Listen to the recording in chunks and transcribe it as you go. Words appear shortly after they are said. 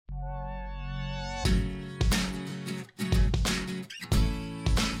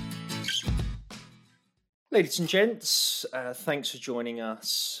Ladies and gents, thanks for joining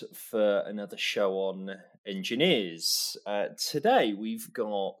us for another show on Engineers. Today we've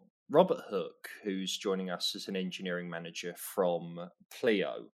got Robert Hook, who's joining us as an engineering manager from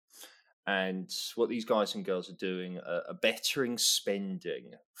Pleo. And what these guys and girls are doing are bettering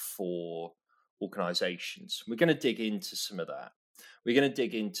spending for organizations. We're going to dig into some of that. We're going to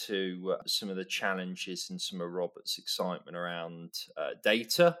dig into some of the challenges and some of Robert's excitement around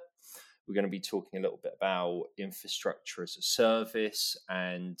data. We're going to be talking a little bit about infrastructure as a service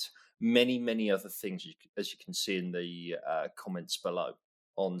and many, many other things, as you can see in the comments below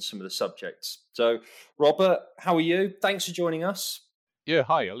on some of the subjects. So, Robert, how are you? Thanks for joining us. Yeah,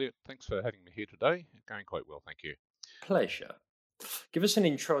 hi, Elliot. Thanks for having me here today. Going quite well, thank you. Pleasure. Give us an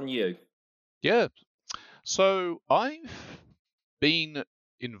intro on you. Yeah, so I've been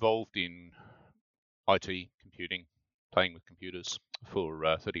involved in IT, computing, playing with computers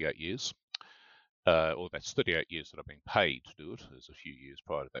for 38 years. Or that's 38 years that I've been paid to do it. There's a few years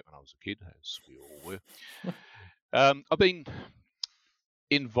prior to that when I was a kid, as we all were. I've been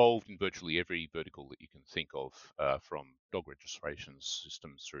involved in virtually every vertical that you can think of, from dog registration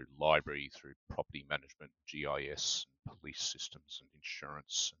systems through library, through property management, GIS, police systems, and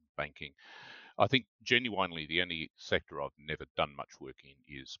insurance and banking. I think genuinely the only sector I've never done much work in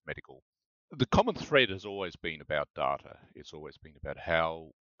is medical. The common thread has always been about data. It's always been about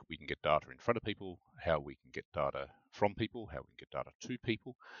how we can get data in front of people, how we can get data from people, how we can get data to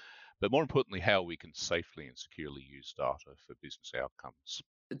people, but more importantly, how we can safely and securely use data for business outcomes.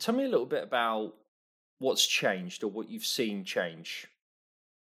 Tell me a little bit about what's changed or what you've seen change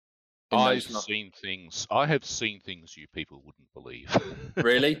in I those. have seen things you people wouldn't believe.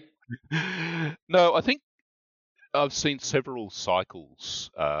 Really? No, I think I've seen several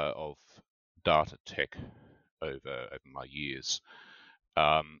cycles of data tech over my years.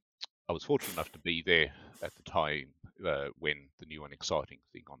 I was fortunate enough to be there at the time when the new and exciting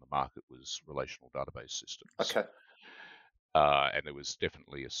thing on the market was relational database systems. Okay. And there was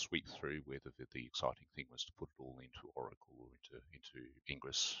definitely a sweep through where the exciting thing was to put it all into Oracle or into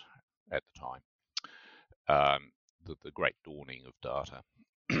Ingress at the time. The great dawning of data.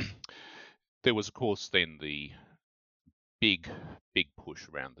 There was, of course, then the big push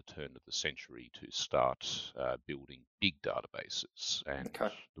around the turn of the century to start building big databases, and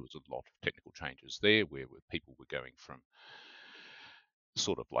Okay. there was a lot of technical changes there where people were going from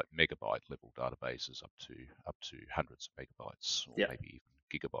sort of like megabyte level databases up to hundreds of megabytes or maybe even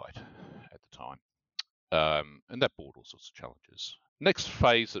gigabyte at the time. And that brought all sorts of challenges. Next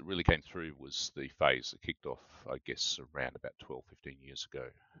phase that really came through was the phase that kicked off, I guess, around about 12, 15 years ago,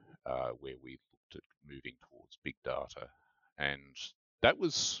 where we looked at moving towards big data. And that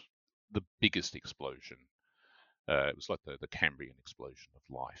was the biggest explosion. It was like the Cambrian explosion of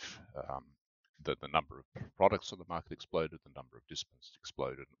life. The number of products on the market exploded, the number of disciplines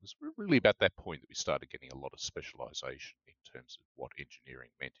exploded. It was really about that point that we started getting a lot of specialization in terms of what engineering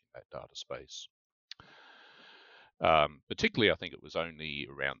meant in that data space. Particularly, I think it was only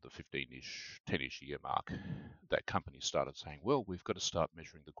around the 15-ish, 10-ish year mark that companies started saying, well, we've got to start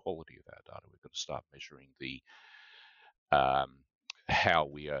measuring the quality of our data. We've got to start measuring the how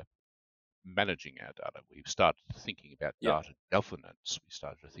we are managing our data. We've started thinking about data governance. We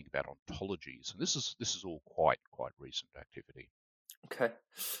started to think about ontologies, and this is all quite recent activity. Okay.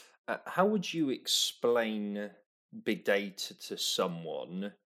 How would you explain big data to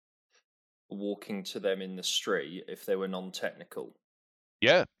someone walking to them in the street if they were non-technical?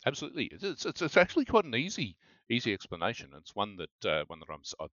 Yeah, absolutely. It's actually quite an easy explanation. It's one that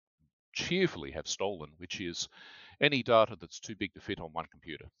I cheerfully have stolen, which is any data that's too big to fit on one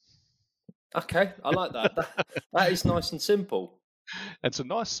computer. Okay, I like that. That is nice and simple. It's a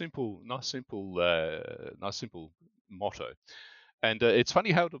nice simple motto. And it's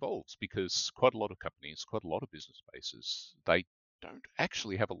funny how it evolves, because quite a lot of companies, quite a lot of business bases, they don't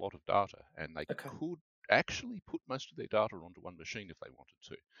actually have a lot of data, and they could actually put most of their data onto one machine if they wanted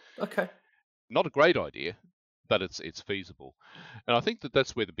to. Okay. Not a great idea, but it's feasible. And I think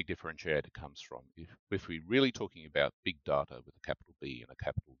that's where the big differentiator comes from. If we're really talking about big data with a capital B and a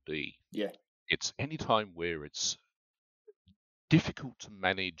capital D, it's any time where it's difficult to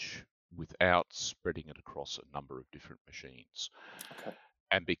manage without spreading it across a number of different machines. Okay.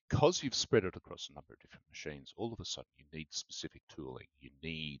 And because you've spread it across a number of different machines, all of a sudden you need specific tooling. You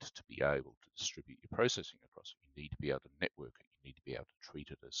need to be able to distribute your processing across it. You need to be able to network it. You need to be able to treat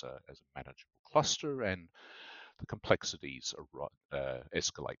it as a manageable cluster, and the complexities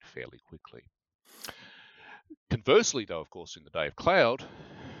escalate fairly quickly. Conversely, though, of course, in the day of cloud,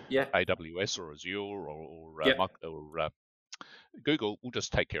 AWS or Azure or Google will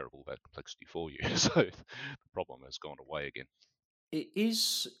just take care of all that complexity for you. So the problem has gone away again.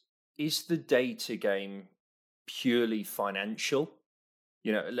 Is the data game purely financial?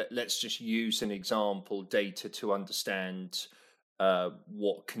 Let's just use an example: data to understand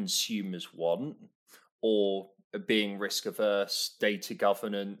what consumers want, or being risk averse, data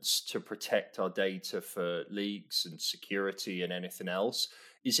governance to protect our data for leaks and security and anything else.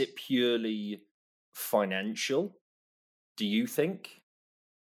 Is it purely financial, do you think?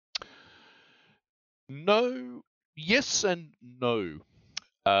 No, yes and no.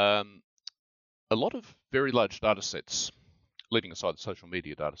 Um, a lot of very large data sets, leaving aside the social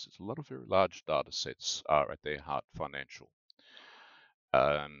media data sets, a lot of very large data sets are at their heart financial.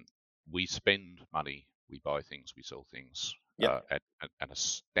 We spend money, we buy things, we sell things Yep. at an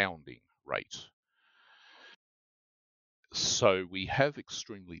astounding rate. So we have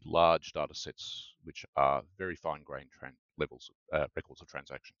extremely large data sets, which are very fine-grained levels of records of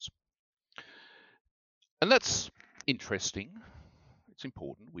transactions. And that's interesting. It's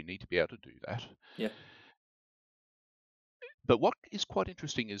important. We need to be able to do that. Yeah. But what is quite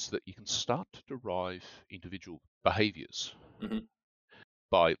interesting is that you can start to derive individual behaviors Hmm.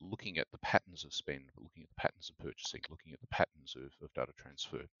 by looking at the patterns of spend, looking at the patterns of purchasing, looking at the patterns of data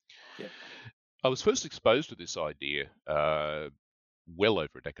transfer. Yeah. I was first exposed to this idea well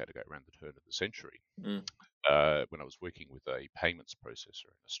over a decade ago, around the turn of the century, Mm. when I was working with a payments processor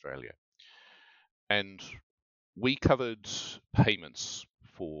in Australia. And we covered payments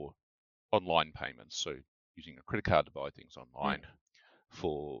for online payments, so using a credit card to buy things Mm. online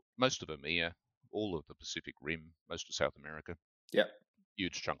for most of EMEA, all of the Pacific Rim, most of South America, Yeah.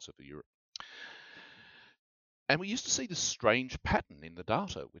 huge chunks of Europe. And we used to see this strange pattern in the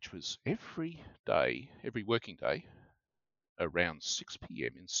data, which was every day, every working day, around 6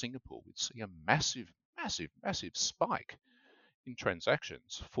 p.m. in Singapore, we'd see a massive, massive, massive spike in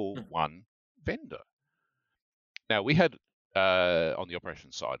transactions for Mm. one vendor. Now, we had on the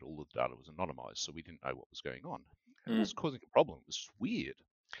operations side, all of the data was anonymized, so we didn't know what was going on. And it Mm. wasn't causing a problem. It was just weird.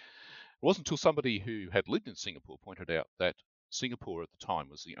 It wasn't until somebody who had lived in Singapore pointed out that Singapore at the time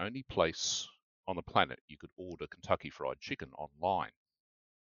was the only place on the planet you could order Kentucky Fried Chicken online.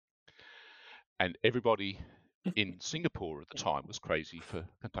 And everybody in Singapore at the time was crazy for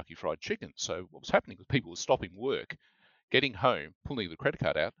Kentucky Fried Chicken. So what was happening was people were stopping work, getting home, pulling the credit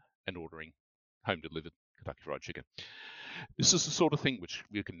card out, and ordering home delivered Kentucky Fried Chicken. This is the sort of thing which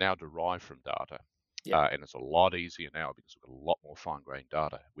we can now derive from data. Yeah. And it's a lot easier now because we've got a lot more fine-grained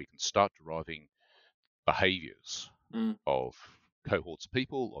data. We can start deriving behaviors Mm. of cohorts of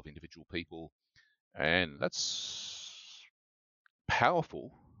people, of individual people, and that's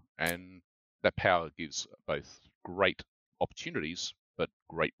powerful. And that power gives both great opportunities but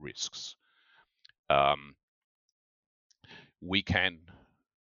great risks. Um, we can,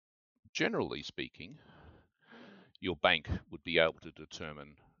 generally speaking, your bank would be able to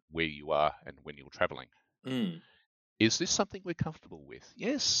determine where you are and when you're traveling. Mm. Is this something we're comfortable with?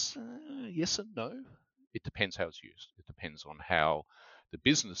 Yes, yes and no. It depends how it's used. It depends on how the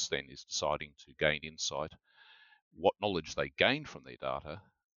business then is deciding to gain insight, what knowledge they gain from their data,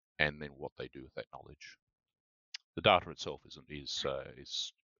 and then what they do with that knowledge. The data itself is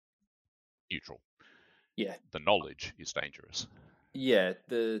neutral. Yeah. The knowledge is dangerous. Yeah.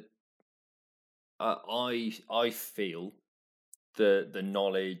 I feel the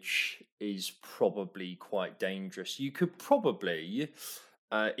knowledge is probably quite dangerous. You could probably,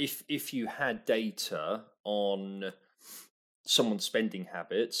 if you had data on someone's spending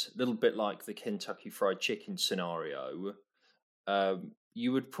habits, a little bit like the Kentucky Fried Chicken scenario,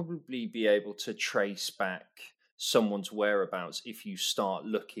 you would probably be able to trace back someone's whereabouts if you start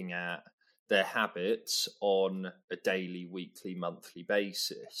looking at their habits on a daily, weekly, monthly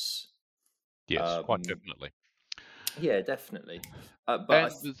basis. Yes, quite Um, definitely. yeah, definitely. But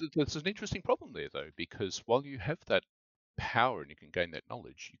And there's an interesting problem there, though, because while you have that power and you can gain that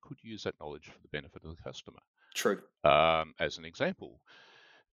knowledge, you could use that knowledge for the benefit of the customer. true. As an example,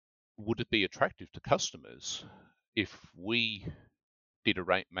 would it be attractive to customers if we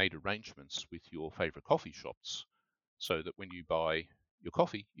made arrangements with your favorite coffee shops so that when you buy your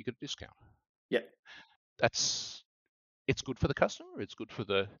coffee, you get a discount? Yeah, That's It's good for the customer. It's good for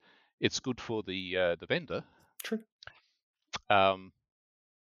the vendor. true. Um,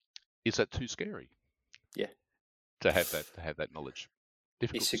 is that too scary Yeah, to have that knowledge?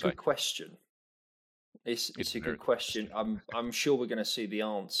 Difficult it's to a say. good question. It It's is a a very good good question. question. I'm sure we're going to see the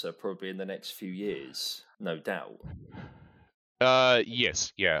answer probably in the next few years, no doubt.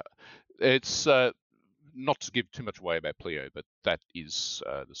 Yes, yeah. It's not to give too much away about Pleo, but that is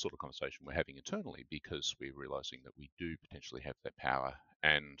the sort of conversation we're having internally, because we're realizing that we do potentially have that power,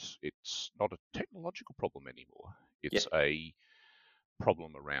 and it's not a technological problem anymore. It's a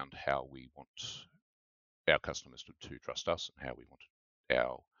problem around how we want our customers to trust us and how we want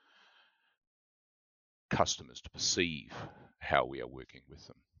our customers to perceive how we are working with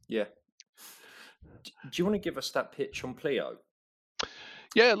them. Yeah. Do you want to give us that pitch on Pleo?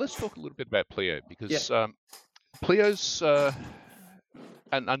 Yeah, let's talk a little bit about Pleo, because Pleo's an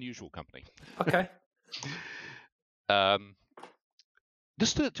unusual company. Okay.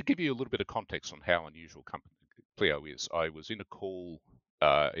 Just to give you a little bit of context on how unusual Pleo is, I was in a call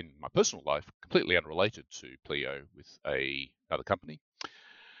in my personal life, completely unrelated to Pleo, with another company,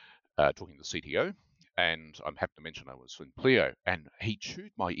 talking to the CTO, and I'm happy to mention I was in Pleo, and he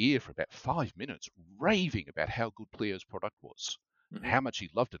chewed my ear for about 5 minutes, raving about how good Pleo's product was, how much he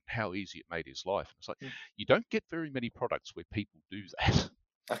loved it, how easy it made his life. It's like, you don't get very many products where people do that.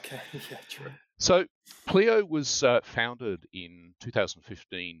 Okay, yeah, true. So Pleo was founded in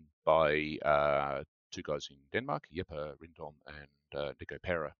 2015 by two guys in Denmark, Jeppe Rindom and Nico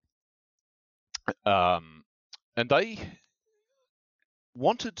Pera. And they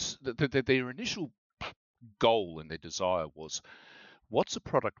wanted, their initial goal and their desire was, what's a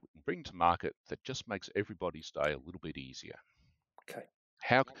product we can bring to market that just makes everybody's day a little bit easier? Okay.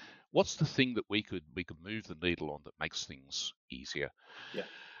 What's the thing that we could move the needle on that makes things easier? Yeah.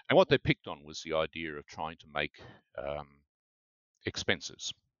 And what they picked on was the idea of trying to make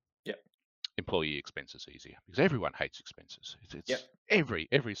expenses, employee expenses, easier, because everyone hates expenses. It's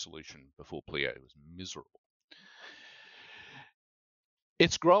every solution before Pleo was miserable.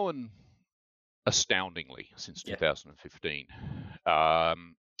 It's grown astoundingly since 2015.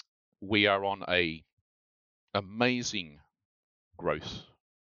 We are on a amazing growth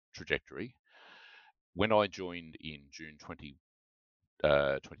trajectory. When I joined in June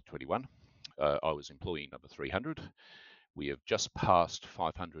 2021, I was employee number 300. We have just passed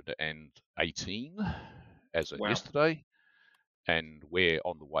 518 as of yesterday, and we're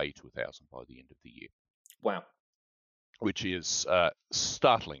on the way to 1,000 by the end of the year. Wow. Which is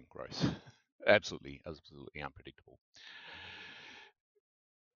startling growth. Absolutely unpredictable.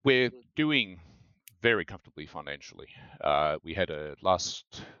 We're doing very comfortably financially. We had a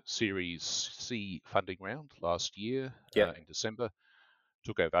last Series C funding round last year in December.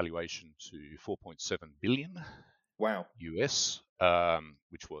 Took our valuation to 4.7 billion. Wow. US,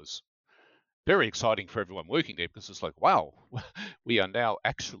 which was very exciting for everyone working there, because it's like, wow, we are now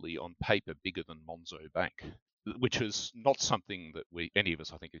actually on paper bigger than Monzo Bank, which is not something that any of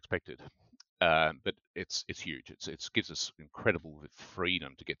us, I think, expected. But it's huge. It gives us incredible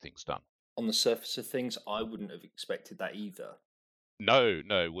freedom to get things done. On the surface of things, I wouldn't have expected that either. No.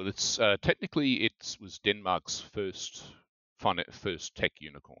 Well, it's technically it was Denmark's first tech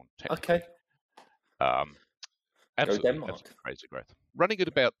unicorn. Okay. Absolutely crazy growth. Running at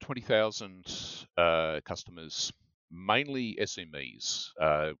about 20,000 customers, mainly SMEs.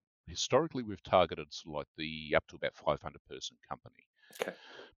 Historically, we've targeted sort of like up to about 500 person company. Okay.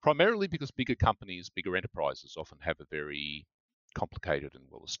 Primarily because bigger companies, bigger enterprises often have a very complicated and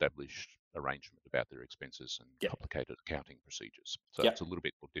well-established arrangement about their expenses and complicated accounting procedures. So it's a little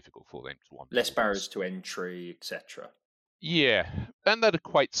bit more difficult for them to onboard. Less barriers to entry, etc. Yeah, and that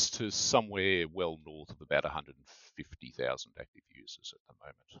equates to somewhere well north of about 150,000 active users at the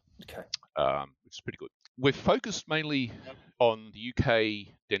moment. Okay. Which is pretty good. We're focused mainly on the UK,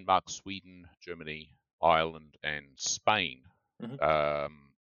 Denmark, Sweden, Germany, Ireland, and Spain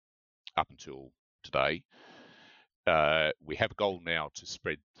up until today. We have a goal now to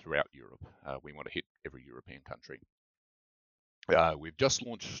spread throughout Europe. We want to hit every European country. We've just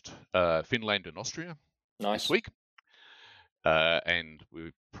launched Finland and Austria this week. And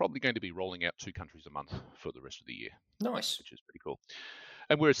we're probably going to be rolling out 2 countries a month for the rest of the year. Nice. Which is pretty cool.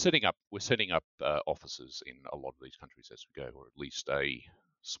 And we're setting up offices in a lot of these countries as we go, or at least a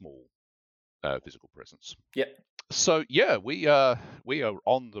small physical presence. Yep. So yeah, we are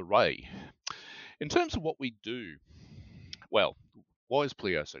on the way. In terms of what we do, well, why is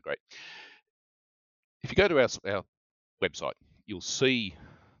Pleo so great? If you go to our website, you'll see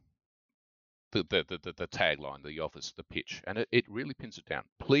the tagline, the office, the pitch, and it really pins it down.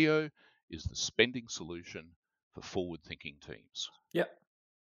 Pleo is the spending solution for forward-thinking teams. Yep.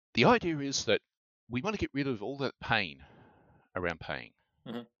 The idea is that we want to get rid of all that pain around paying.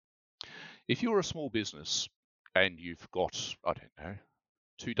 Mm-hmm. If you're a small business and you've got,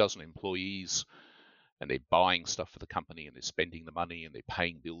 24 employees, and they're buying stuff for the company and they're spending the money and they're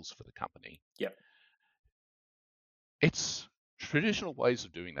paying bills for the company. Yep. It's traditional ways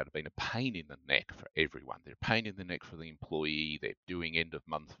of doing that have been a pain in the neck for everyone. They're a pain in the neck for the employee. They're doing end of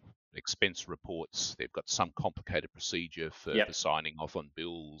month expense reports. They've got some complicated procedure for Yep. signing off on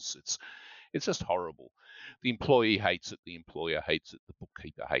bills. It's just horrible. The employee hates it. The employer hates it. The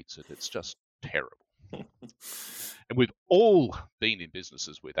bookkeeper hates it. It's just terrible. And we've all been in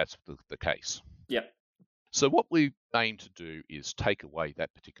businesses where that's the case. Yep. So what we aim to do is take away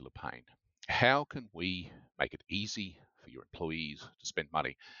that particular pain. How can we make it easy for your employees to spend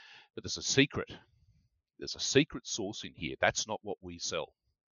money? But there's a secret. There's a secret sauce in here. That's not what we sell.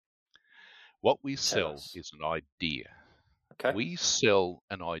 What we sell is an idea. Okay. We sell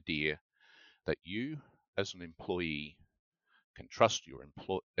an idea that you as an employee can trust your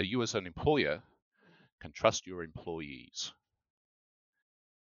you as an employer can trust your employees.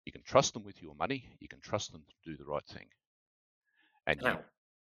 You can trust them with your money. You can trust them to do the right thing. And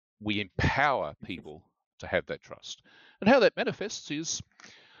we empower people to have that trust. And how that manifests is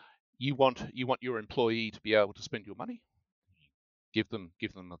you want your employee to be able to spend your money. Give them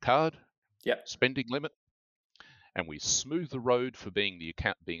a card, spending limit, and we smooth the road for being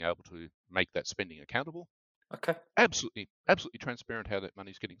able to make that spending accountable. Okay. Absolutely transparent how that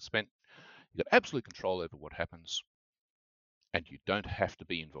money's getting spent. You've got absolute control over what happens, and you don't have to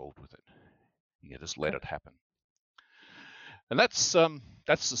be involved with it. You just let it happen. And that's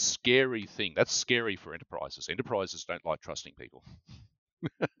the scary thing. That's scary for enterprises. Enterprises don't like trusting people.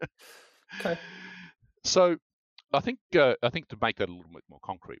 Okay. So I think to make that a little bit more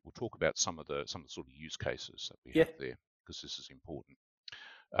concrete, we'll talk about some of the sort of use cases that we have there, because this is important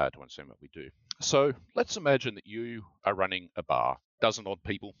to understand what we do. So let's imagine that you are running a bar, dozen odd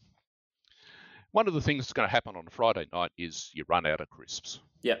people. One of the things that's going to happen on a Friday night is you run out of crisps.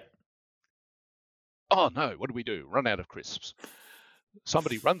 Yep. Oh no, what do we do? Run out of crisps.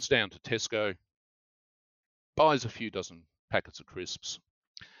 Somebody runs down to Tesco, buys a few dozen packets of crisps.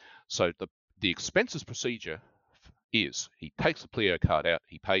 So the expenses procedure is he takes the Pleo card out,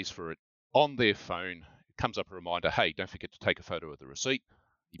 he pays for it on their phone. It comes up a reminder, hey, don't forget to take a photo of the receipt.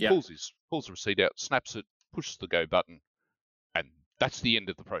 He pulls the receipt out, snaps it, pushes the go button, and that's the end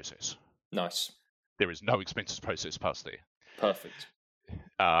of the process. Nice. There is no expenses process past there. Perfect.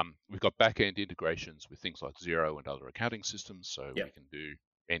 We've got back-end integrations with things like Xero and other accounting systems, so we can do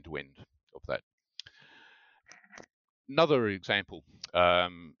end-to-end of that. Another example,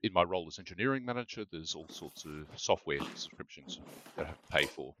 in my role as engineering manager, there's all sorts of software subscriptions that I have to pay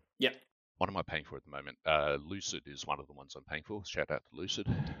for. Yep. What am I paying for at the moment? Lucid is one of the ones I'm paying for. Shout out to Lucid.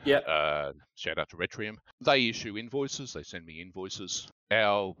 Yep. Shout out to Retrium. They issue invoices. They send me invoices.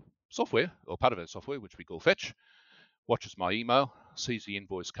 Our software, or part of our software, which we call Fetch, watches my email, sees the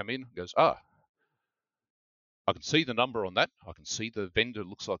invoice come in, goes, I can see the number on that. I can see the vendor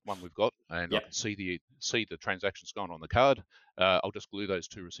looks like one we've got, and I can see the transactions going on the card. I'll just glue those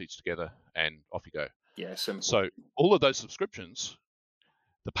two receipts together, and off you go. Yeah, simple. So all of those subscriptions,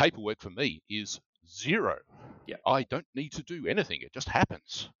 the paperwork for me is zero. Yeah. I don't need to do anything. It just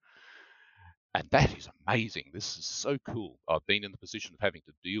happens. And that is amazing. This is so cool. I've been in the position of having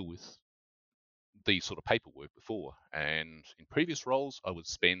to deal with these sort of paperwork before. And in previous roles, I would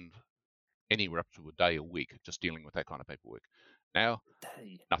spend anywhere up to a day a week just dealing with that kind of paperwork. Now,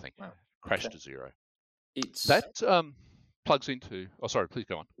 nothing. Wow. Crash to zero. It's that plugs into. Oh, sorry. Please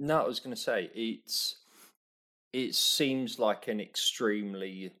go on. No, I was going to say it seems like an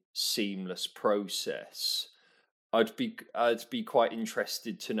extremely seamless process. I'd be quite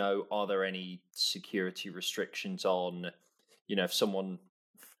interested to know, are there any security restrictions on, if someone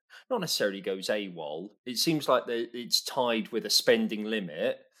not necessarily goes AWOL. It seems like it's tied with a spending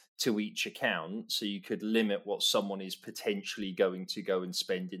limit to each account, so you could limit what someone is potentially going to go and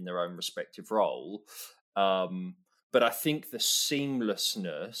spend in their own respective role. But I think the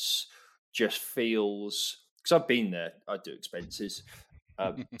seamlessness just feels, because I've been there, I do expenses,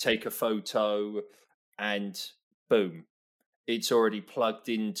 take a photo, and boom, it's already plugged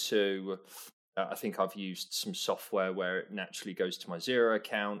into. I think I've used some software where it naturally goes to my Xero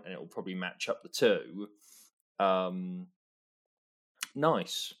account, and it will probably match up the two.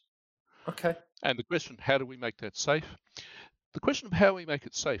 Nice. Okay. And the question, how do we make that safe? The question of how we make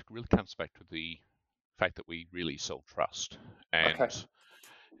it safe really comes back to the fact that we really sell trust. And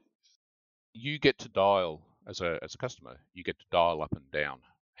you get to dial, as a customer, you get to dial up and down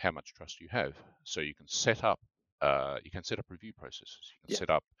how much trust you have. So you can set up review processes. You can set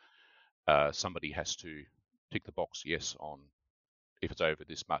up somebody has to tick the box yes on if it's over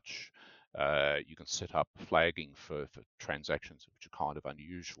this much. You can set up flagging for transactions which are kind of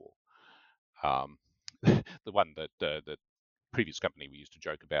unusual. The one that the previous company we used to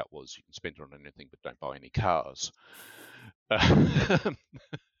joke about was you can spend it on anything but don't buy any cars.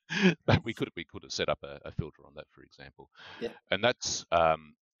 But we could have set up a filter on that, for example. Yeah. And that's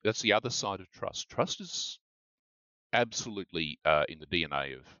the other side of trust. Trust is absolutely in the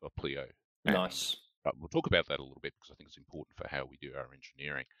DNA of Pleo, and Nice. we'll talk about that a little bit because I think it's important for how we do our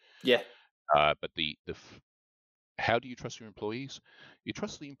engineering. Yeah. But how do you trust your employees? You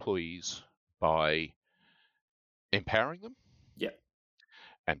trust the employees by empowering them, Yeah.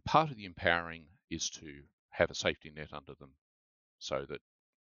 and part of the empowering is to have a safety net under them so that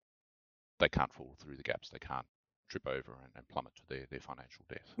they can't fall through the gaps, they can't trip over and plummet to their financial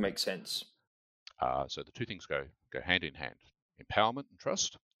death. Makes sense. So the two things go hand in hand: empowerment and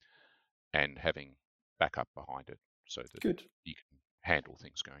trust, and having backup behind it so that Good. you can handle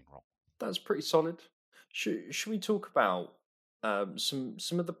things going wrong. That's pretty solid. Should we talk about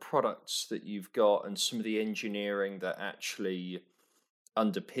some of the products that you've got and some of the engineering that actually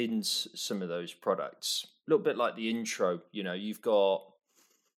underpins some of those products? A little bit like the intro, you've got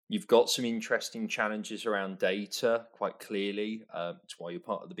some interesting challenges around data, quite clearly. It's why you're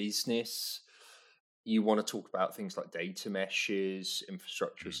part of the business. You want to talk about things like data meshes,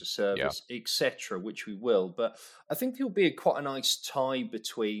 infrastructure as a Yeah, service, etc., which we will. But I think there'll be quite a nice tie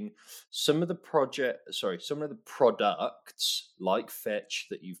between some of the some of the products like Fetch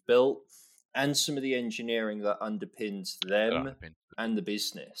that you've built, and some of the engineering that underpins that them underpins it. and the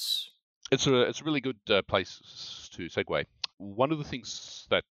business. It's a really good place to segue. One of the things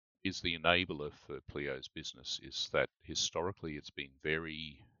that is the enabler for Pleo's business is that historically it's been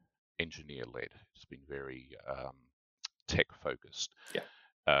very engineer-led. It's been very tech-focused.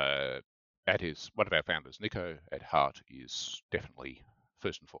 Yeah, One of our founders, Nico, at heart, is definitely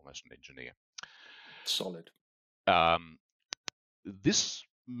first and foremost an engineer. solid. This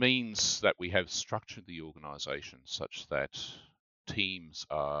means that we have structured the organization such that teams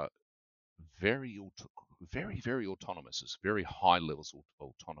are very autonomous. There's very high levels of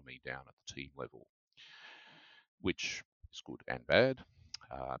autonomy down at the team level, which is good and bad,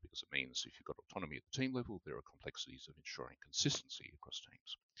 because it means if you've got autonomy at the team level, there are complexities of ensuring consistency across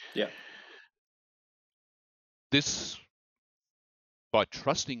teams. Yeah. This, by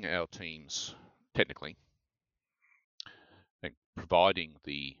trusting our teams technically and providing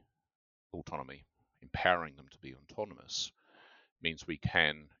the autonomy, empowering them to be autonomous, means we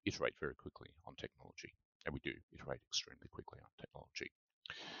can iterate very quickly on technology, and we do iterate extremely quickly on technology.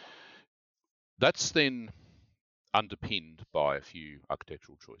 That's then underpinned by a few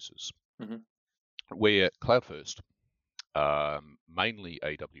architectural choices. Mm-hmm. We're cloud first, mainly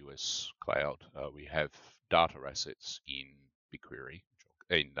AWS cloud. We have data assets in BigQuery,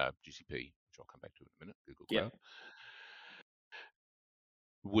 in GCP, which I'll come back to in a minute, Google Yeah. Cloud.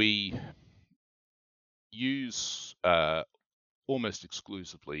 We use almost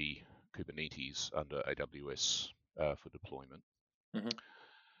exclusively Kubernetes under AWS for deployment. Mm-hmm.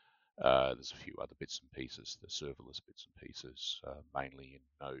 There's a few other bits and pieces, the serverless bits and pieces, mainly in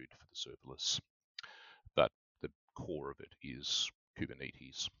Node for the serverless, but the core of it is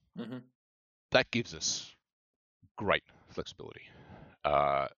Kubernetes. Mm-hmm. That gives us great flexibility.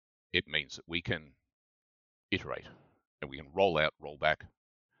 It means that we can iterate and we can roll out, roll back,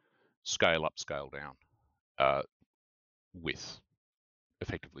 scale up, scale down with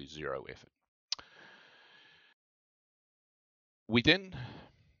effectively zero effort. We then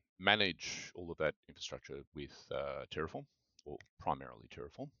manage all of that infrastructure with Terraform, or primarily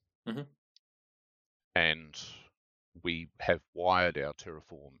Terraform. Mm-hmm. And we have wired our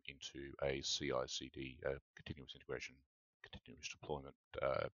Terraform into a CI/CD, continuous integration, continuous deployment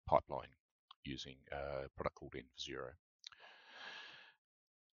pipeline using a product called Env0.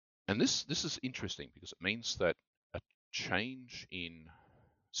 And this is interesting because it means that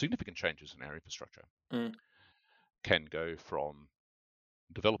significant changes in our infrastructure can go from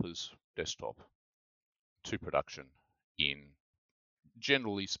developers' desktop to production in,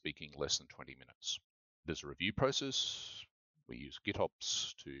 generally speaking, less than 20 minutes. There's a review process. We use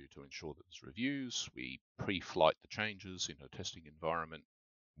GitOps to ensure that there's reviews. We pre-flight the changes in a testing environment.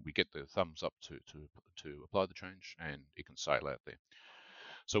 We get the thumbs up to apply the change, and it can sail out there.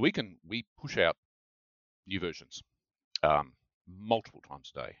 So we push out new versions multiple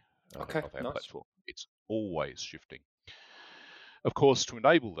times a day Okay. of our Nice. platform. It's always shifting. Of course, to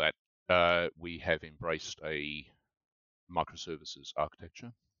enable that, we have embraced a microservices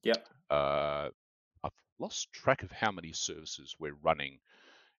architecture. Yeah. I've lost track of how many services we're running.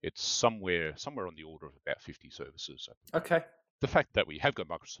 It's somewhere on the order of about 50 services at the moment. Okay. The fact that we have got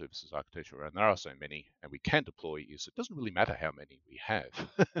microservices architecture and there are so many and we can deploy is it doesn't really matter how many we have.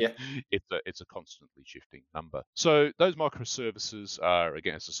 Yeah. It's a constantly shifting number. So those microservices are,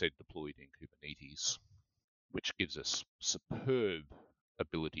 again, as I said, deployed in Kubernetes. which gives us superb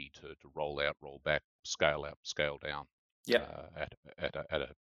ability to roll out, roll back, scale up, scale down at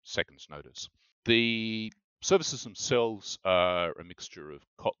a second's notice. The services themselves are a mixture of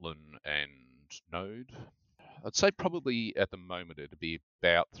Kotlin and Node. I'd say probably at the moment it'd be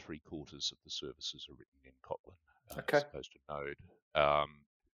about 3/4 of the services are written in Kotlin as opposed to Node.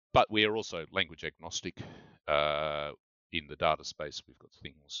 But we are also language agnostic. In the data space, we've got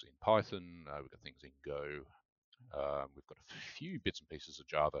things in Python, we've got things in Go, we've got a few bits and pieces of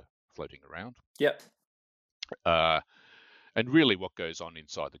Java floating around. Yep. And really what goes on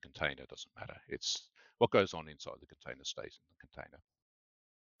inside the container doesn't matter. It's what goes on inside the container stays in the container.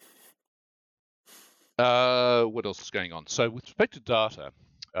 What else is going on? So with respect to data,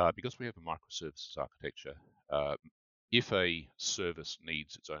 because we have a microservices architecture, if a service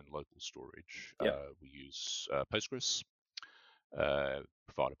needs its own local storage, we use Postgres,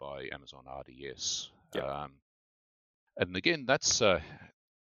 provided by Amazon RDS. And again, that's a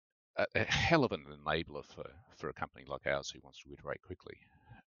hell of an enabler for a company like ours who wants to iterate quickly,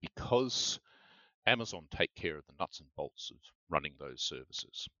 because Amazon take care of the nuts and bolts of running those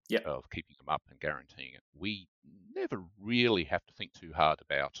services, of keeping them up and guaranteeing it. We never really have to think too hard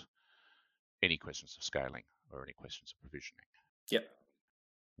about any questions of scaling or any questions of provisioning.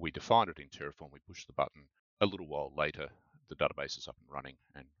 We define it in Terraform, we push the button. A little while later, the database is up and running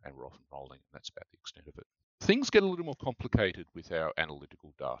and we're off and rolling. And that's about the extent of it. Things get a little more complicated with our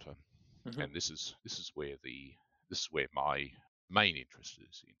analytical data, and this is where my main interest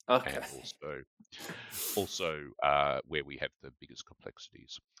is in, and also where we have the biggest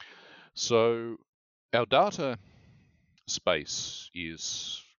complexities. So our data space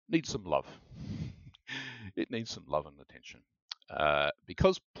needs some love. It needs some love and attention,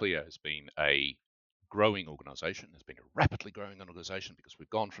 because Pleo has been a growing organization, has been a rapidly growing organization, because we've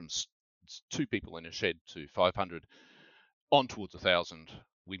gone from 2 people in a shed to 500 on towards 1,000.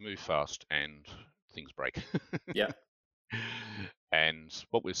 We move fast and things break. And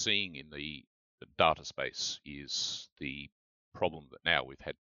what we're seeing in the data space is the problem that now we've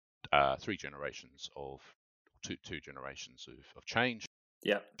had 2 generations of change.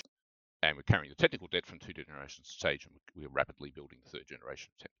 And we're carrying the technical debt from 2 generations of stage, and we're rapidly building the 3rd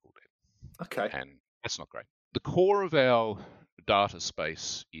generation of technical debt. And that's not great. The core of our data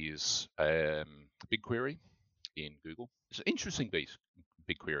space is BigQuery in Google. It's an interesting beast,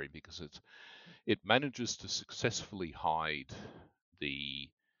 BigQuery, because it manages to successfully hide the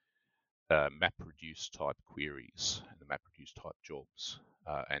MapReduce type queries and the MapReduce type jobs,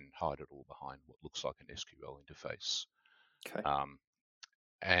 and hide it all behind what looks like an SQL interface.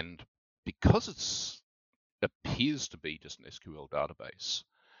 And because it appears to be just an SQL database,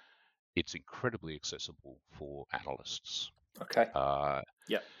 it's incredibly accessible for analysts.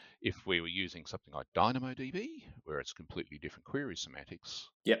 If we were using something like DynamoDB, where it's completely different query semantics,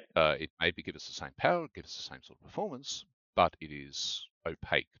 it maybe give us the same power, give us the same sort of performance, but it is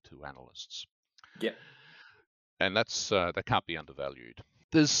opaque to analysts. And that can't be undervalued.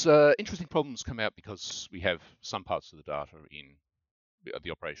 There's interesting problems come out because we have some parts of the data in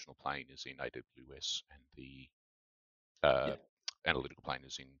the operational plane is in AWS, and the analytical plane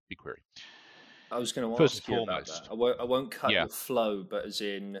is in BigQuery. I was going to ask you about that. I won't cut your flow, but as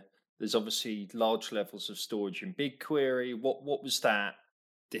in, there's obviously large levels of storage in BigQuery. What was that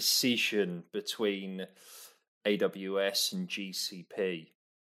decision between AWS and GCP?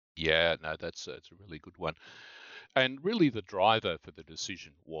 Yeah, no, it's a really good one. And really the driver for the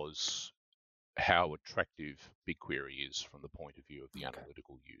decision was how attractive BigQuery is from the point of view of the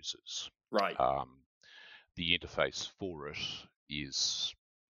analytical users. The interface for it is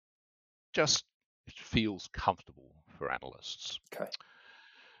just, it feels comfortable for analysts.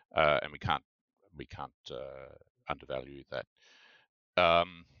 And we can't undervalue that.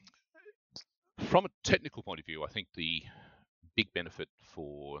 From a technical point of view, I think the big benefit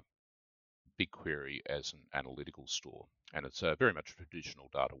for BigQuery as an analytical store, and it's very much a traditional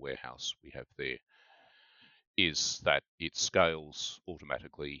data warehouse we have there, is that it scales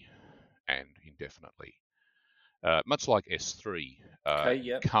automatically and indefinitely. Much like S3,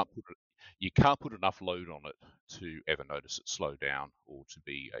 you can't put enough load on it to ever notice it slow down or to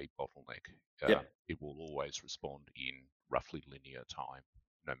be a bottleneck. It will always respond in roughly linear time,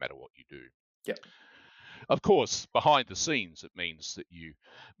 no matter what you do. Of course, behind the scenes, it means that you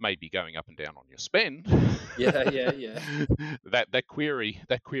may be going up and down on your spend. That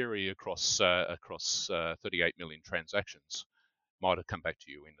query across 38 million transactions might have come back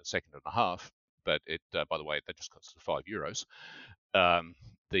to you in a second and a half. But it, by the way, that just costs €5.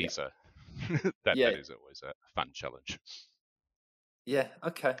 These are that is always a fun challenge.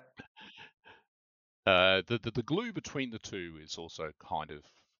 The glue between the two is also kind of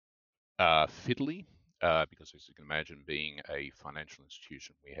fiddly, because as you can imagine, being a financial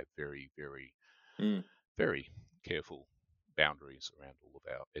institution, we have very, very, very careful boundaries around all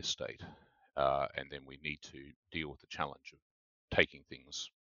of our estate, and then we need to deal with the challenge of taking things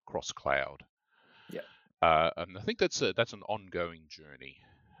cross-cloud. Yeah. And I think that's an ongoing journey.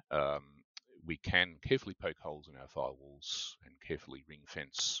 We can carefully poke holes in our firewalls and carefully ring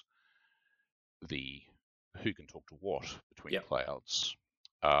fence the who can talk to what between clouds.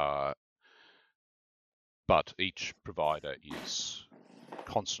 But each provider is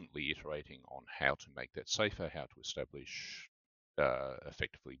constantly iterating on how to make that safer, how to establish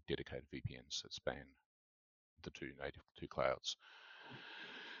effectively dedicated VPNs that span the two clouds.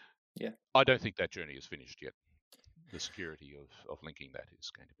 Yeah. I don't think that journey is finished yet. The security of linking that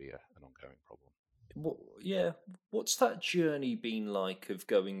is going to be an ongoing problem. What's that journey been like of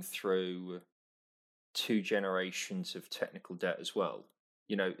going through 2 generations of technical debt as well?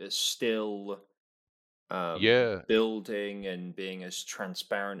 It's still building and being as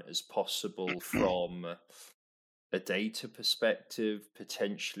transparent as possible from a data perspective,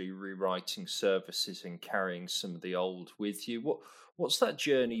 potentially rewriting services and carrying some of the old with you. What's that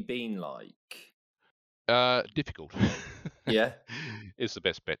journey been like? Difficult. Yeah. Is the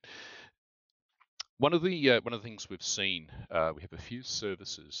best bet. One of the things we've seen, we have a few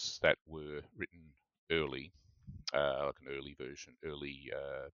services that were written early, like an early version, early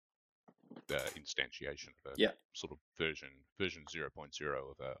instantiation of a sort of version 0.0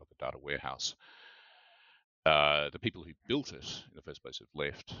 of a data warehouse. The people who built it in the first place have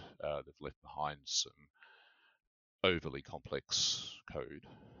left. They've left behind some overly complex code,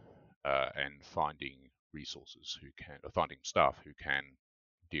 and finding staff who can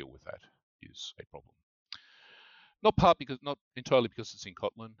deal with that is a problem. Not entirely because it's in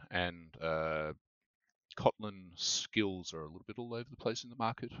Kotlin, and Kotlin skills are a little bit all over the place in the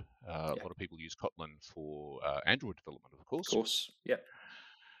market. A lot of people use Kotlin for Android development, of course. Of course, yeah.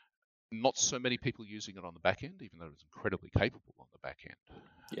 Not so many people using it on the back end, even though it's incredibly capable on the back end.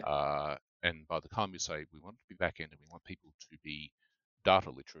 Yeah. And by the time we say we want it to be back end and we want people to be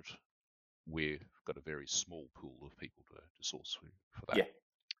data literate, we've got a very small pool of people to source for that. Yeah.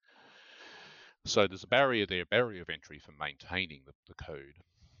 So there's a barrier of entry for maintaining the code.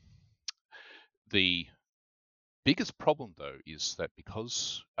 The biggest problem, though, is that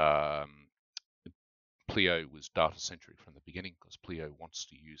because Pleo was data-centric from the beginning, because Pleo wants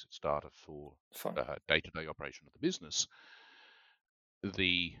to use its data for day-to-day operation of the business,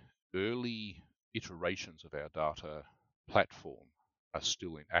 the early iterations of our data platform are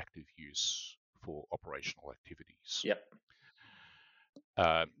still in active use for operational activities. Yep.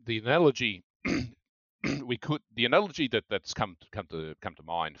 The analogy that's come to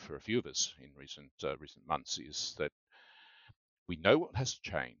mind for a few of us in recent months is that we know what has to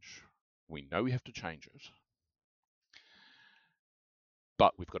change. We know we have to change it,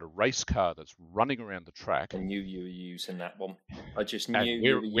 but we've got a race car that's running around the track. I knew you were using that one. I just knew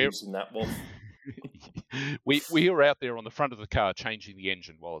you were using that one. we are out there on the front of the car changing the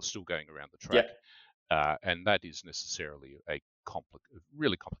engine while it's still going around the track. Yeah. And that is necessarily a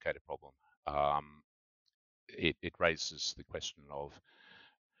really complicated problem. It raises the question of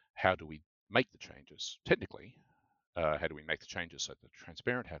how do we make the changes technically? How do we make the changes so they're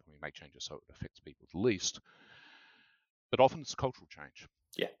transparent? How do we make changes so it affects people the least? But often it's a cultural change.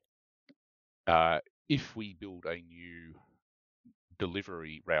 Yeah. If we build a new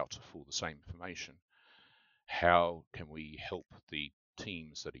delivery route for the same information, how can we help the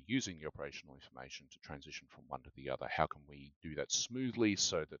teams that are using the operational information to transition from one to the other? How can we do that smoothly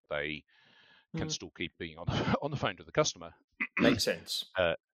so that they can still keep being on the phone to the customer? Makes sense.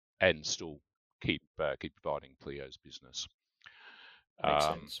 And still keep providing Pleo's business. Makes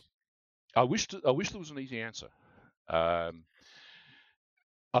sense. I wish there was an easy answer. As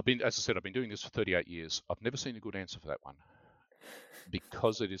I said, I've been doing this for 38 years. I've never seen a good answer for that one,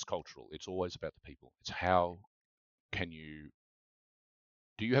 because it is cultural. It's always about the people. It's how do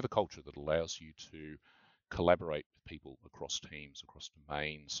you have a culture that allows you to collaborate with people across teams, across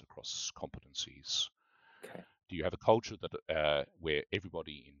domains, across competencies? Okay. Do you have a culture that where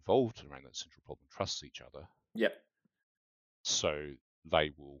everybody involved around that central problem trusts each other? Yep. So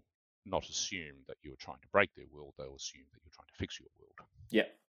they will not assume that you're trying to break their world. They'll assume that you're trying to fix your world. Yeah,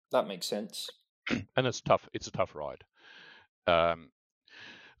 that makes sense. And it's tough. It's a tough ride.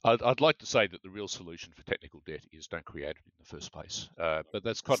 I'd like to say that the real solution for technical debt is don't create it in the first place. But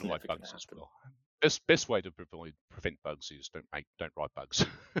that's kind of like bugs as well. Best way to prevent bugs is don't write bugs.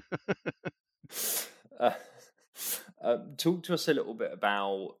 Talk to us a little bit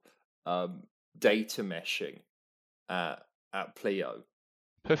about data meshing at Pleo?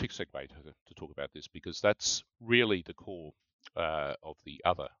 Perfect segue to talk about this, because that's really the core of the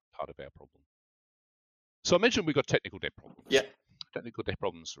other part of our problem. So I mentioned we've got technical debt problems. Yeah. Technical debt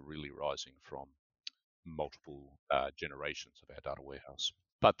problems are really rising from multiple generations of our data warehouse.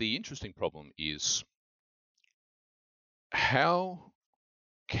 But the interesting problem is, how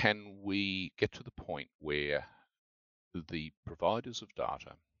can we get to the point where the providers of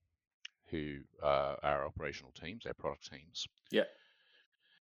data, who are our operational teams, our product teams, Yeah.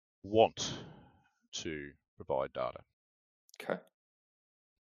 want to provide data Okay.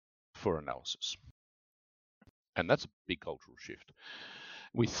 for analysis? And that's a big cultural shift.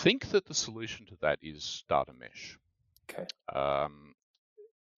 We think that the solution to that is data mesh. Okay.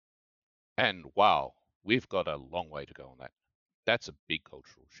 And wow, we've got a long way to go on that. That's a big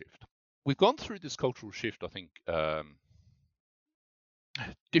cultural shift. We've gone through this cultural shift, I think,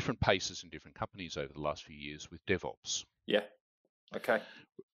 different paces in different companies over the last few years with DevOps. Yeah. Okay.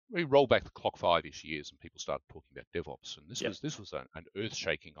 We roll back the clock 5-ish years and people started talking about DevOps. And this Yep. was an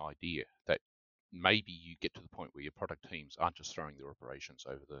earth-shaking idea that maybe you get to the point where your product teams aren't just throwing their operations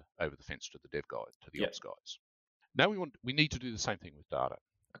over the fence to the dev guy, to the Yep. ops guys. Now we need to do the same thing with data.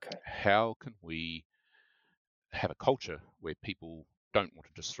 Okay. How can we have a culture where people don't want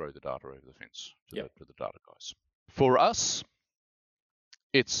to just throw the data over the fence to the data guys? For us,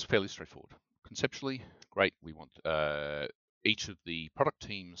 it's fairly straightforward. Conceptually, great. We want each of the product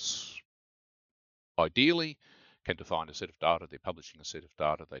teams, ideally, can define a set of data. They're publishing a set of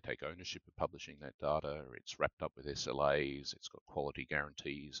data. They take ownership of publishing that data. It's wrapped up with SLAs. It's got quality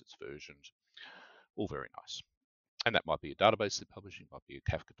guarantees. It's versioned. All very nice. And that might be a database they're publishing, might be a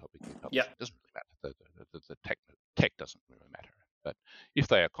Kafka topic they're publishing. It doesn't really matter. The tech doesn't really matter. But if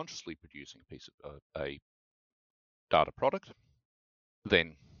they are consciously producing a piece of a data product,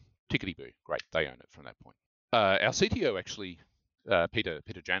 then tickety-boo, great, they own it from that point. Our CTO actually, Peter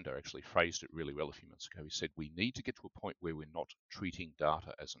Jander, actually phrased it really well a few months ago. He said, we need to get to a point where we're not treating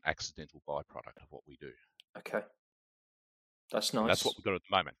data as an accidental byproduct of what we do. Okay. That's nice. And that's what we've got at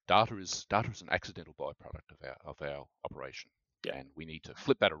the moment. Data is an accidental byproduct of our operation. Yeah. And we need to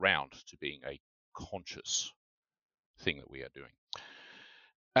flip that around to being a conscious thing that we are doing.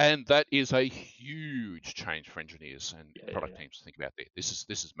 And that is a huge change for engineers and product teams to think about there. This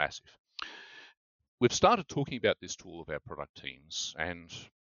is massive. We've started talking about this to all of our product teams, and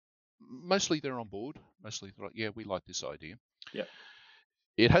mostly they're on board. Mostly they're like, yeah, we like this idea. Yeah.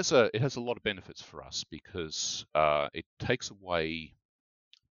 It has a lot of benefits for us, because it takes away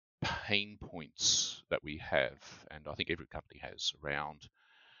pain points that we have, and I think every company has, around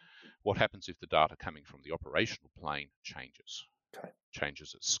what happens if the data coming from the operational plane changes. Okay.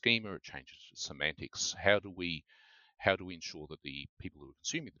 Changes its schema, it changes its semantics. How do we ensure that the people who are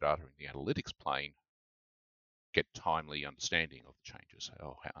consuming the data in the analytics plane get timely understanding of the changes,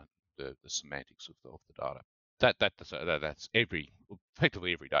 the semantics of the data? That's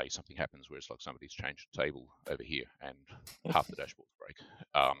effectively every day something happens where it's like somebody's changed the table over here and half the dashboards break.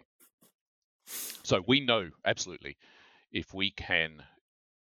 So we know absolutely, if we can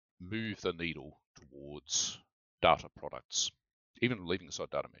move the needle towards data products, even leaving aside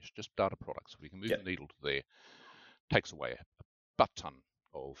data mesh, just data products, if we can move the needle to there, takes away a butt ton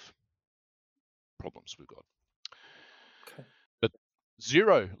of problems we've got. Okay. But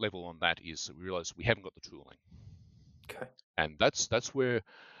zero level on that is that we realize we haven't got the tooling. Okay. And that's where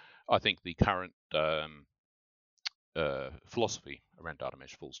I think the current philosophy around data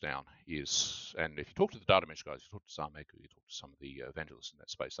mesh falls down is, and if you talk to the data mesh guys, you talk to Zamek, you talk to some of the evangelists in that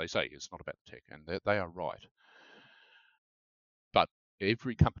space, they say it's not about the tech, and they are right. But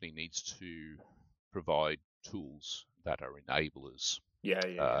every company needs to provide tools that are enablers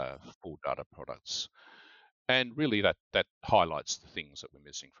for data products. And really that highlights the things that we're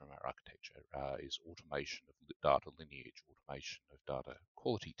missing from our architecture, is automation of data lineage, automation of data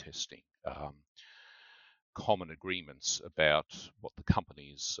quality testing, common agreements about what the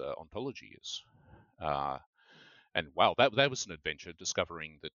company's ontology is. And wow, that was an adventure,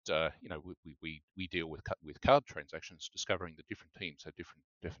 discovering that we deal with card transactions, discovering that different teams have different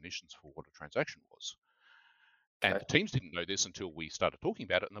definitions for what a transaction was. And the teams didn't know this until we started talking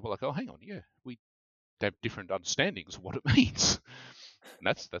about it, and they were like, "Oh, hang on, yeah, we have different understandings of what it means." And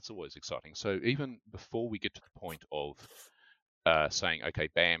that's always exciting. So even before we get to the point of saying, "Okay,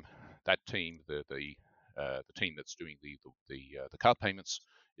 bam, that team, the team that's doing the card payments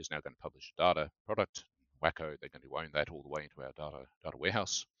is now going to publish a data product. Wacko, they're going to own that all the way into our data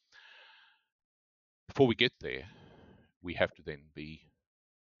warehouse." Before we get there, we have to then be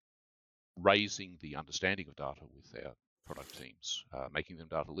raising the understanding of data with our product teams, making them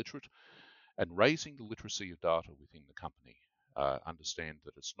data literate, and raising the literacy of data within the company. Understand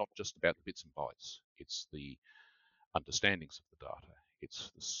that it's not just about the bits and bytes, it's the understandings of the data,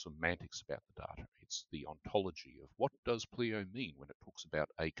 it's the semantics about the data, it's the ontology of what does Pleo mean when it talks about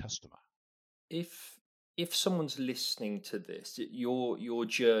a customer. If someone's listening to this, your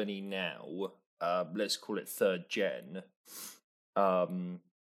journey now, let's call it third gen, um,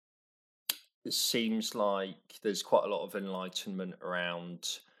 it seems like there's quite a lot of enlightenment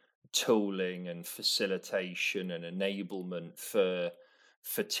around tooling and facilitation and enablement for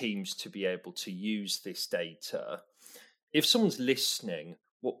teams to be able to use this data. If someone's listening,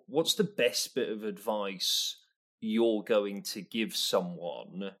 what's the best bit of advice you're going to give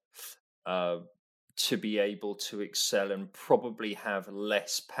someone uh, to be able to excel and probably have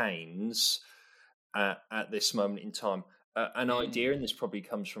less pains at this moment in time? An idea, and this probably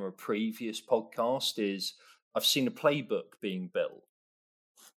comes from a previous podcast, is I've seen a playbook being built,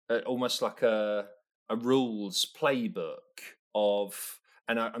 almost like a rules playbook of,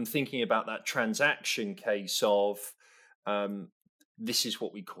 and I'm thinking about that transaction case of, this is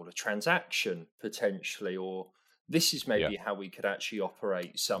what we call a transaction potentially, or this is maybe how we could actually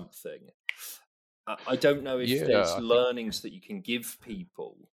operate something. I don't know if there's I think learnings that you can give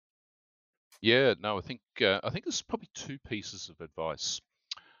people. no, I think there's probably two pieces of advice,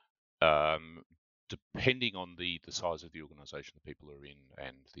 depending on the size of the organization that people are in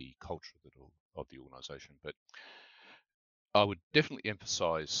and the culture of the organization. But I would definitely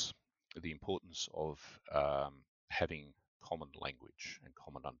emphasize the importance of having common language and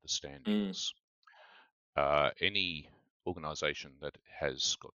common understandings. Any organization that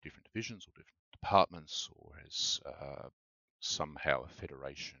has got different divisions or different departments, or has somehow a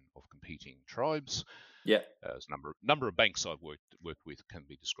federation of competing tribes. As number of banks I've worked with can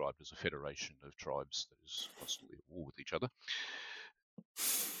be described as a federation of tribes that is constantly at war with each other.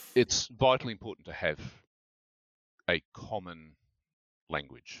 It's vitally important to have a common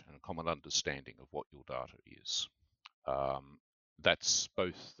language and a common understanding of what your data is. That's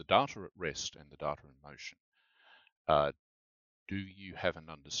both the data at rest and the data in motion. Do you have an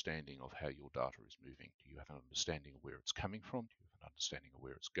understanding of how your data is moving? Do you have an understanding of where it's coming from? Do you have an understanding of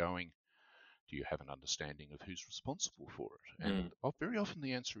where it's going? Do you have an understanding of who's responsible for it? And very often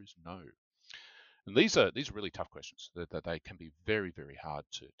the answer is no. And these are really tough questions that they can be very, very hard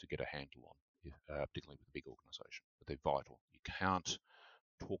to get a handle on, particularly with a big organization. But they're vital. You can't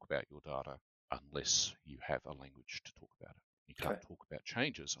talk about your data unless you have a language to talk about it. You can't talk about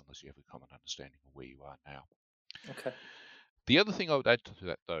changes unless you have a common understanding of where you are now. Okay. The other thing I would add to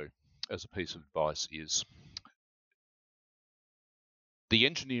that, though, as a piece of advice, is the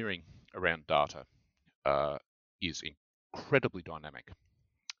engineering around data is incredibly dynamic.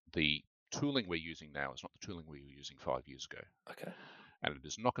 The tooling we're using now is not the tooling we were using 5 years ago. Okay. And it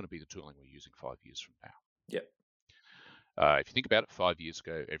is not going to be the tooling we're using 5 years from now. Yep. If you think about it, 5 years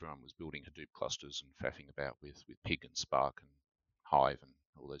ago, everyone was building Hadoop clusters and faffing about with Pig and Spark and Hive and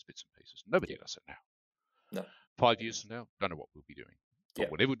all those bits and pieces. Nobody does it now. No. 5 years from now, don't know what we'll be doing. But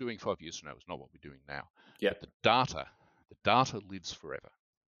whatever we're doing 5 years from now is not what we're doing now. But the data lives forever.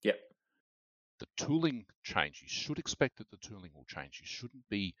 Yep. The tooling change. You should expect that the tooling will change. You shouldn't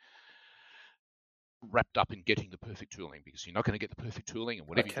be wrapped up in getting the perfect tooling, because you're not going to get the perfect tooling, and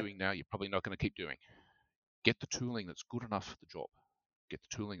whatever you're doing now, you're probably not going to keep doing. Get the tooling that's good enough for the job. Get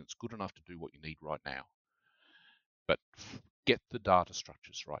the tooling that's good enough to do what you need right now. But get the data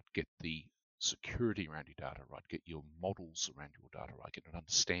structures right. Get the security around your data right. Get your models around your data right. Get an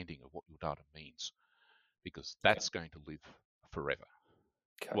understanding of what your data means, because that's going to live forever.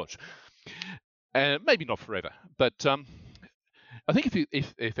 Watch. And maybe not forever, but I think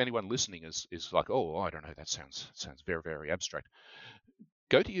if anyone listening is like, oh, I don't know, that sounds very, very abstract.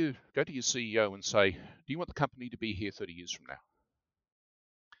 Go to your CEO and say, do you want the company to be here 30 years from now?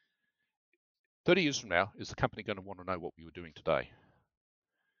 30 years from now, is the company going to want to know what we were doing today?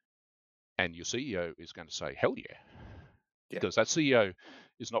 And your CEO is going to say, hell yeah. Because that CEO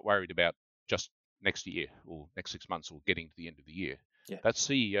is not worried about just next year or next 6 months or getting to the end of the year. That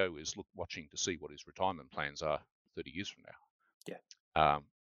CEO is watching to see what his retirement plans are 30 years from now.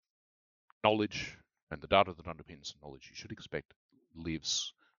 Knowledge and the data that underpins knowledge, you should expect,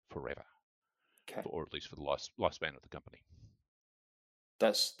 lives forever, or at least for the lifespan of the company.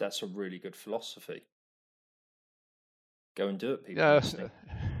 That's a really good philosophy. Go and do it, people listening.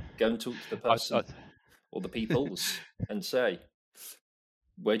 Go and talk to the person or the peoples and say,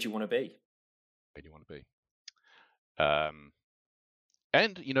 where do you want to be? Where do you want to be?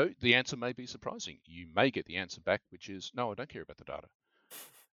 And, you know, the answer may be surprising. You may get the answer back, which is, no, I don't care about the data.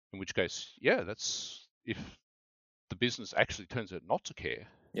 In which case, that's if the business actually turns out not to care.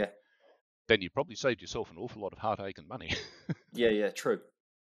 then you probably saved yourself an awful lot of heartache and money. Yeah, true.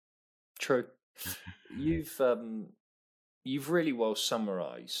 You've really well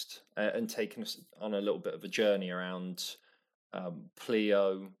summarized and taken us on a little bit of a journey around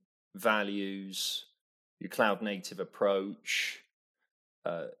Pleo values, your cloud native approach,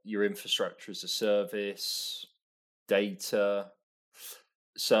 your infrastructure as a service, data.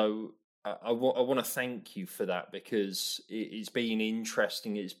 So I want to thank you for that, because it's been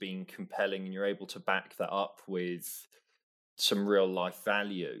interesting, it's been compelling, and you're able to back that up with some real life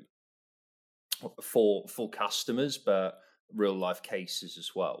value for customers, but real life cases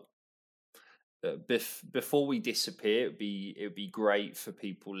as well. Before we disappear, it'd be great for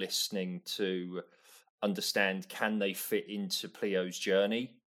people listening to understand, can they fit into Pleo's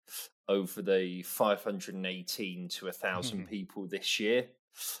journey over the 518 to 1,000 people this year?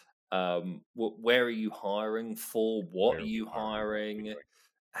 Where are you hiring for? What Where are are we you hiring?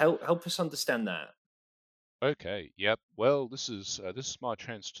 hiring? Help us understand that. Okay, yep. Well, this is my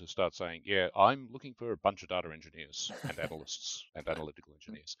chance to start saying, yeah, I'm looking for a bunch of data engineers and analysts and analytical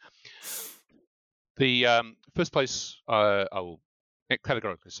engineers. The first place I will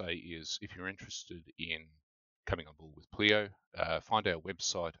categorically say is, if you're interested in coming on board with Pleo, find our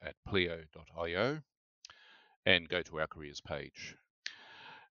website at pleo.io and go to our careers page.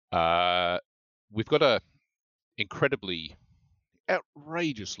 We've got a incredibly,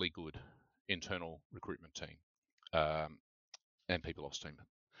 outrageously good internal recruitment team and people ops team.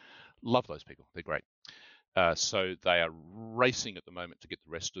 Love those people. They're great. So they are racing at the moment to get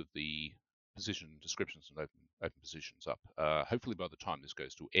the rest of the position descriptions and open positions up. Hopefully by the time this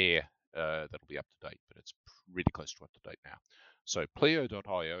goes to air, that'll be up to date, but it's really close to up to date now. So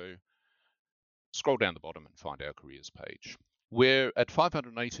pleo.io, scroll down the bottom and find our careers page. We're at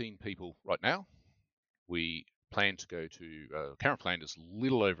 518 people right now. We plan to go to, current plan is a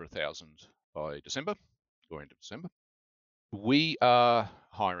little over 1,000 by December, or end of December. We are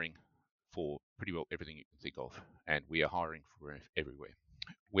hiring for pretty well everything you can think of, and we are hiring for everywhere.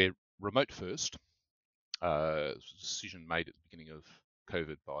 We're remote first. It was a decision made at the beginning of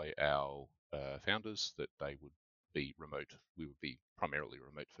COVID by our founders that they would be remote. We would be primarily a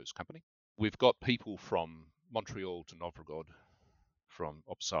remote first company. We've got people from Montreal to Novgorod, from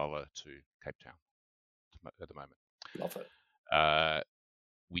Uppsala to Cape Town at the moment. Love it.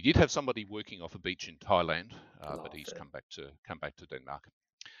 We did have somebody working off a beach in Thailand, but he's it. come back to Denmark.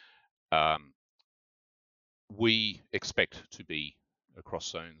 We expect to be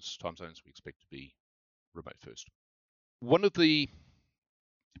across time zones. We expect to be remote first. One of the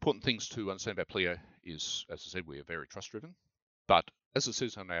important things to understand about Pleo is, as I said, we are very trust driven. But as it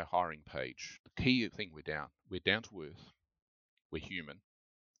says on our hiring page, the key thing we're down to earth, we're human,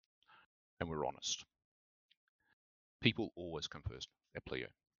 and we're honest. People always come first at Pleo.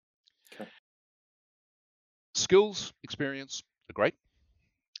 Okay. Skills, experience are great,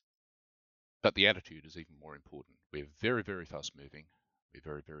 but the attitude is even more important. We're very, very fast moving. We're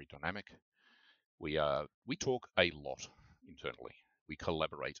very, very dynamic. We talk a lot internally. We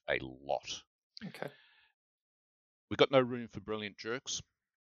collaborate a lot. Okay. We've got no room for brilliant jerks.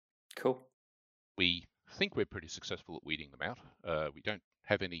 Cool. We think we're pretty successful at weeding them out. We don't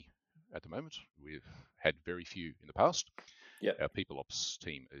have any at the moment. We've had very few in the past. Yeah. Our people ops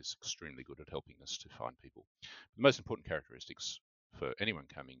team is extremely good at helping us to find people. The most important characteristics for anyone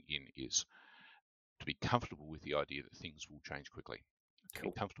coming in is to be comfortable with the idea that things will change quickly, to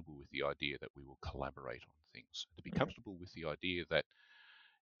be comfortable with the idea that we will collaborate on things, to be comfortable with the idea that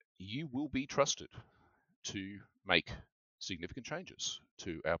you will be trusted to make significant changes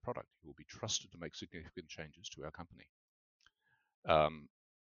to our product. You will be trusted to make significant changes to our company.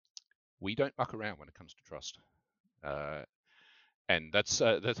 We don't muck around when it comes to trust. And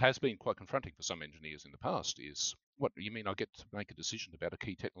that has been quite confronting for some engineers in the past. Is, what you mean I get to make a decision about a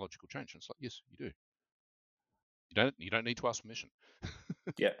key technological change? And it's like, yes, you do. You don't need to ask permission.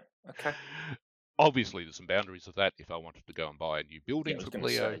 Yeah. Okay. Obviously, there's some boundaries of that. If I wanted to go and buy a new building for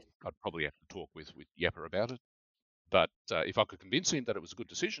Pleo, say. I'd probably have to talk with Yapper about it. But if I could convince him that it was a good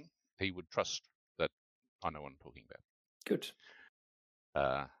decision, he would trust that I know what I'm talking about. Good.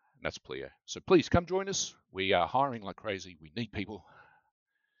 And that's Pleo. So please come join us. We are hiring like crazy. We need people.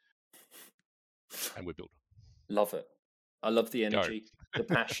 And we're building. Love it. I love the energy, the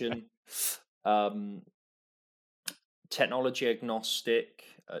passion. Technology agnostic,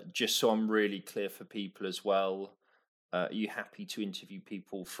 just so I'm really clear for people as well. Are you happy to interview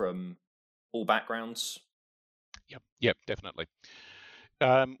people from all backgrounds? Yep, definitely.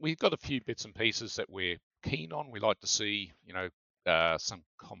 We've got a few bits and pieces that we're keen on. We like to see, some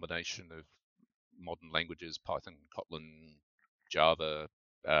combination of modern languages, Python, Kotlin, Java,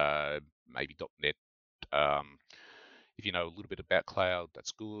 maybe .NET. If you know a little bit about cloud,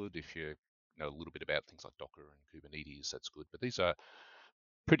 that's good. If you know a little bit about things like Docker and Kubernetes, that's good. But these are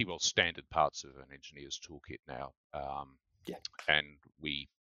pretty well standard parts of an engineer's toolkit now. And we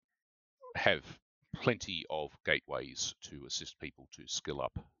have plenty of gateways to assist people to skill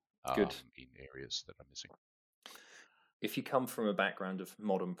up in areas that are missing. If you come from a background of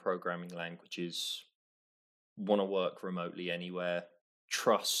modern programming languages, want to work remotely anywhere,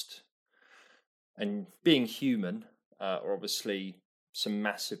 trust and being human are obviously some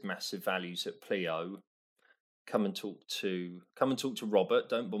massive values at Pleo. Come and talk to Robert.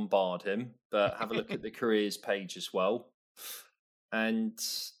 Don't bombard him, but have a look at the careers page as well, and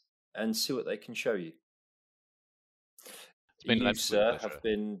see what they can show you. It's been You, an absolute sir, pleasure. have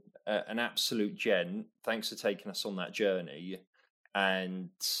been an absolute gent. Thanks for taking us on that journey. And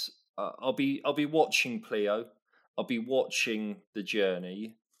I'll be watching Pleo. I'll be watching the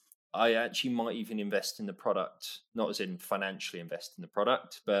journey. I actually might even invest in the product, not as in financially invest in the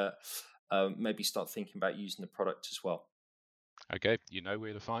product, but maybe start thinking about using the product as well. Okay, you know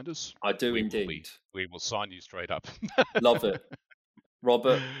where to find us. I do indeed. We will sign you straight up. Love it.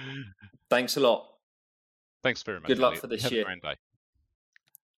 Robert, thanks a lot. Thanks very much. Good luck Elliot. for this Have year. a grand day. Okay,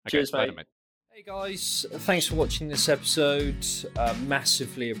 Cheers, later, mate. Hey guys, thanks for watching this episode.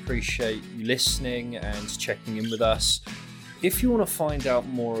 Massively appreciate you listening and checking in with us. If you want to find out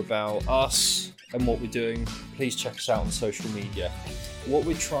more about us and what we're doing, please check us out on social media. What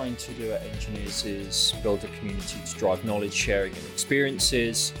we're trying to do at Enginears is build a community to drive knowledge sharing and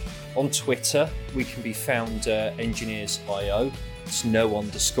experiences. On Twitter, we can be found Enginears.io. It's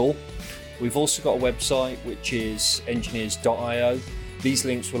no_. We've also got a website which is engineers.io. These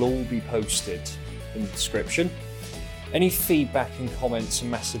links will all be posted in the description. Any feedback and comments are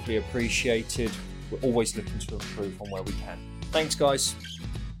massively appreciated. We're always looking to improve on where we can. Thanks, guys.